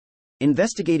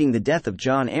Investigating the death of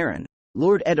Jon Arryn,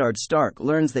 Lord Eddard Stark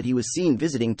learns that he was seen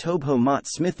visiting Tobho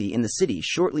Mott's smithy in the city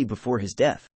shortly before his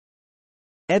death.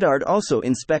 Eddard also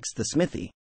inspects the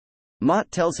smithy.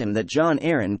 Mott tells him that Jon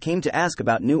Arryn came to ask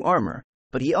about new armor,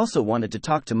 but he also wanted to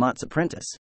talk to Mott's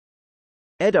apprentice.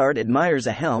 Eddard admires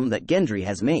a helm that Gendry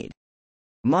has made.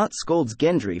 Mott scolds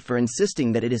Gendry for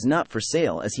insisting that it is not for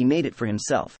sale as he made it for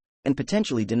himself, and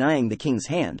potentially denying the king's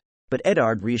hand, but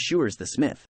Eddard reassures the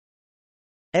smith.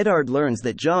 Eddard learns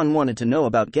that Jon wanted to know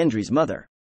about Gendry's mother.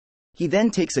 He then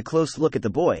takes a close look at the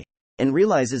boy, and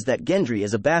realizes that Gendry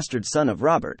is a bastard son of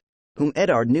Robert, whom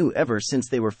Eddard knew ever since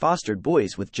they were fostered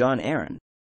boys with Jon Arryn.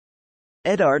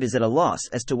 Eddard is at a loss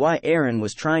as to why Arryn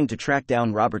was trying to track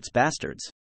down Robert's bastards.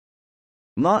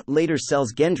 Mott later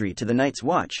sells Gendry to the Night's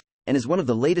Watch, and is one of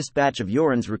the latest batch of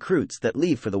Yoren's recruits that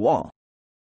leave for the Wall.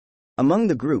 Among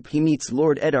the group he meets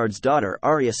Lord Eddard's daughter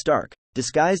Arya Stark,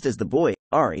 disguised as the boy,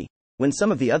 Arry, when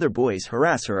some of the other boys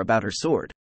harass her about her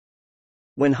sword.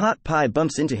 When Hot Pie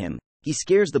bumps into him, he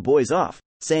scares the boys off,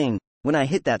 saying, "When I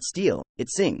hit that steel,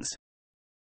 it sings.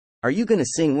 Are you gonna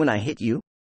sing when I hit you?"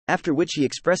 After which he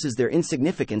expresses their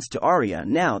insignificance to Arya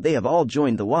now they have all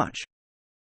joined the Watch.